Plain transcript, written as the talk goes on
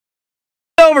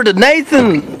over to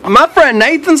my friend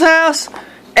Nathan's house,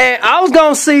 and I was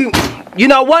gonna see, you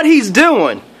know, what he's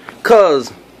doing,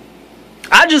 cause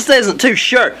I just isn't too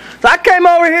sure. So I came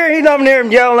over here, he's over here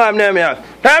yelling at me,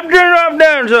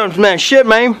 I'm doing man, shit,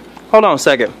 man. Hold on a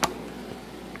second.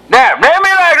 Yeah, let me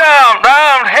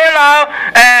hello,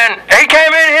 and he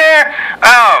came in here,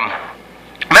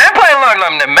 man, playing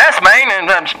like the mess, man,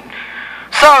 and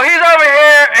so he's over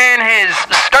here in his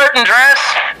skirt and dress,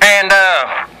 and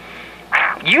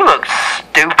you look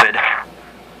stupid.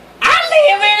 I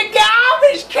live in a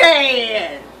garbage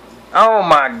can. Oh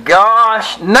my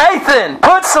gosh, Nathan,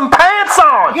 put some pants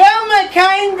on. Gilma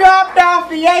came dropped off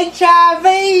the HIV.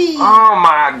 Oh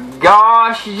my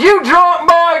gosh, you drunk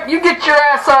boy? You get your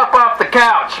ass up off the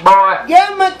couch, boy.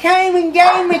 Gilma came and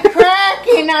gave me crack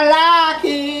and I like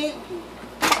it.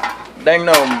 Dang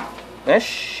no, that's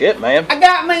shit, man. I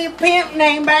got me a pimp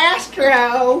named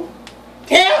Astro.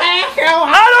 Tell Astro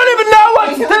I don't even know what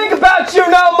to think about you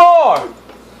no more.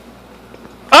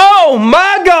 Oh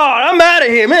my God, I'm out of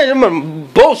here, man. I'm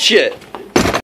bullshit.